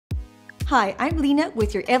Hi, I'm Lena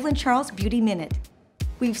with your EvelineCharles Beauty Minute.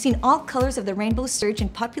 We've seen all colors of the rainbow surge in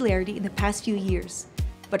popularity in the past few years.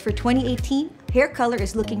 But for 2018, hair color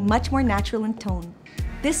is looking much more natural in tone.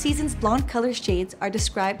 This season's blonde color shades are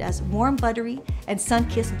described as warm buttery and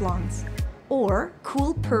sun-kissed blondes, or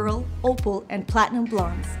cool pearl, opal, and platinum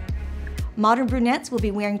blondes. Modern brunettes will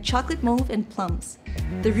be wearing chocolate mauve and plums.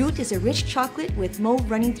 The root is a rich chocolate with mauve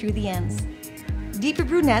running through the ends. Deeper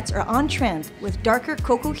brunettes are on trend with darker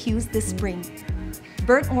cocoa hues this spring.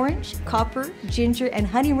 Burnt orange, copper, ginger, and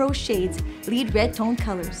honey rose shades lead red tone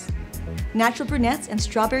colors. Natural brunettes and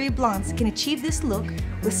strawberry blondes can achieve this look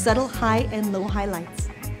with subtle high and low highlights.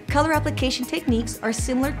 Color application techniques are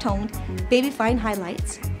similar toned baby fine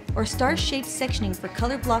highlights or star-shaped sectioning for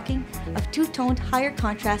color blocking of two-toned higher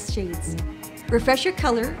contrast shades. Refresh your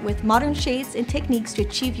color with modern shades and techniques to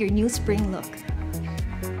achieve your new spring look.